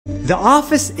The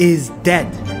office is dead.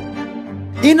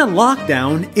 In a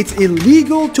lockdown, it's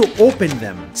illegal to open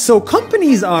them. So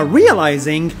companies are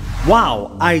realizing,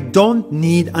 wow, I don't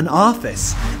need an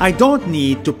office. I don't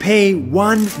need to pay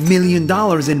 $1 million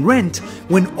in rent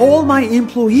when all my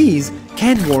employees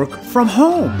can work from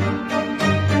home.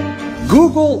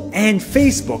 Google and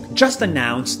Facebook just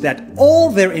announced that all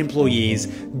their employees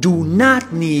do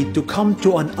not need to come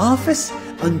to an office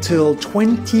until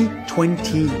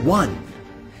 2021.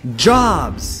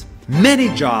 Jobs. Many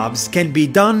jobs can be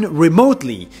done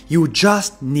remotely. You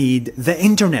just need the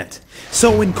internet.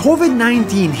 So when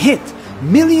COVID-19 hit,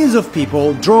 millions of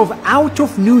people drove out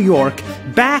of New York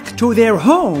back to their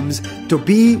homes to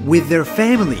be with their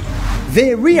family.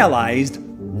 They realized,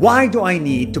 why do I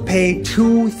need to pay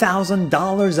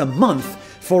 $2,000 a month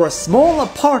for a small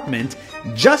apartment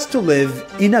just to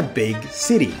live in a big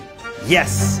city?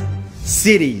 Yes,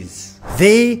 cities.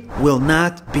 They will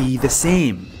not be the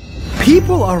same.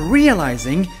 People are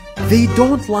realizing they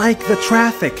don't like the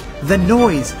traffic, the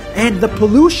noise, and the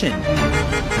pollution.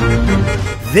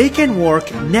 They can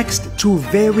work next to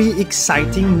very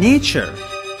exciting nature.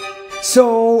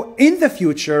 So, in the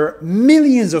future,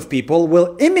 millions of people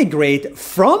will immigrate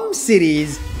from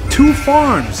cities to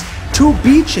farms, to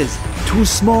beaches, to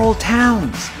small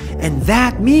towns. And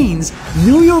that means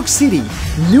New York City,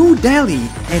 New Delhi,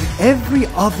 and every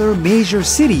other major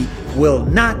city will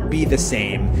not be the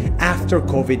same after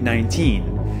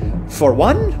COVID-19. For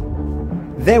one,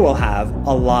 they will have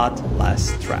a lot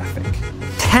less traffic.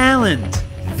 Talent.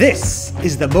 This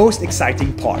is the most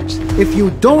exciting part. If you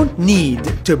don't need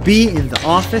to be in the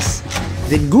office,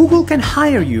 then Google can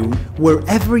hire you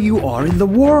wherever you are in the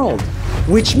world.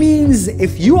 Which means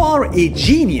if you are a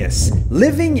genius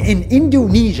living in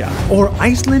Indonesia or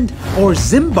Iceland or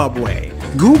Zimbabwe,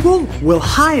 Google will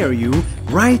hire you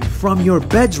right from your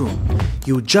bedroom.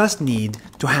 You just need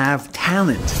to have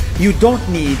talent. You don't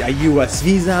need a US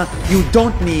visa. You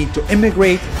don't need to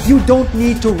immigrate. You don't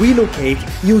need to relocate.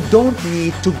 You don't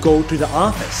need to go to the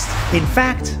office. In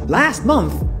fact, last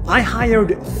month, I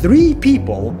hired 3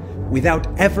 people without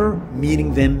ever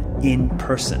meeting them in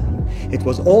person. It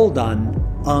was all done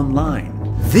online.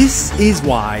 This is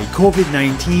why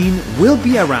COVID-19 will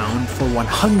be around for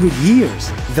 100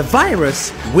 years. The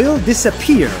virus will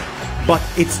disappear, but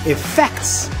its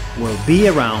effects will be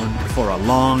around for a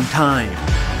long time.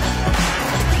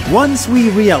 Once we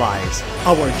realize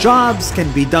our jobs can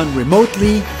be done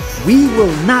remotely, we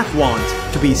will not want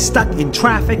to be stuck in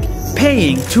traffic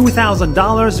paying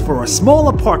 $2,000 for a small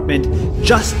apartment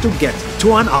just to get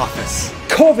to an office.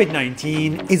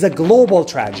 COVID-19 is a global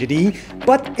tragedy,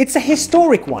 but it's a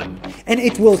historic one, and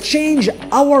it will change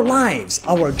our lives,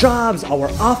 our jobs, our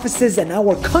offices, and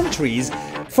our countries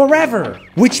forever.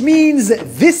 Which means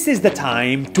this is the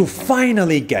time to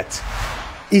finally get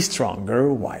a stronger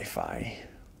Wi-Fi.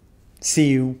 See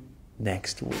you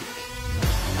next week.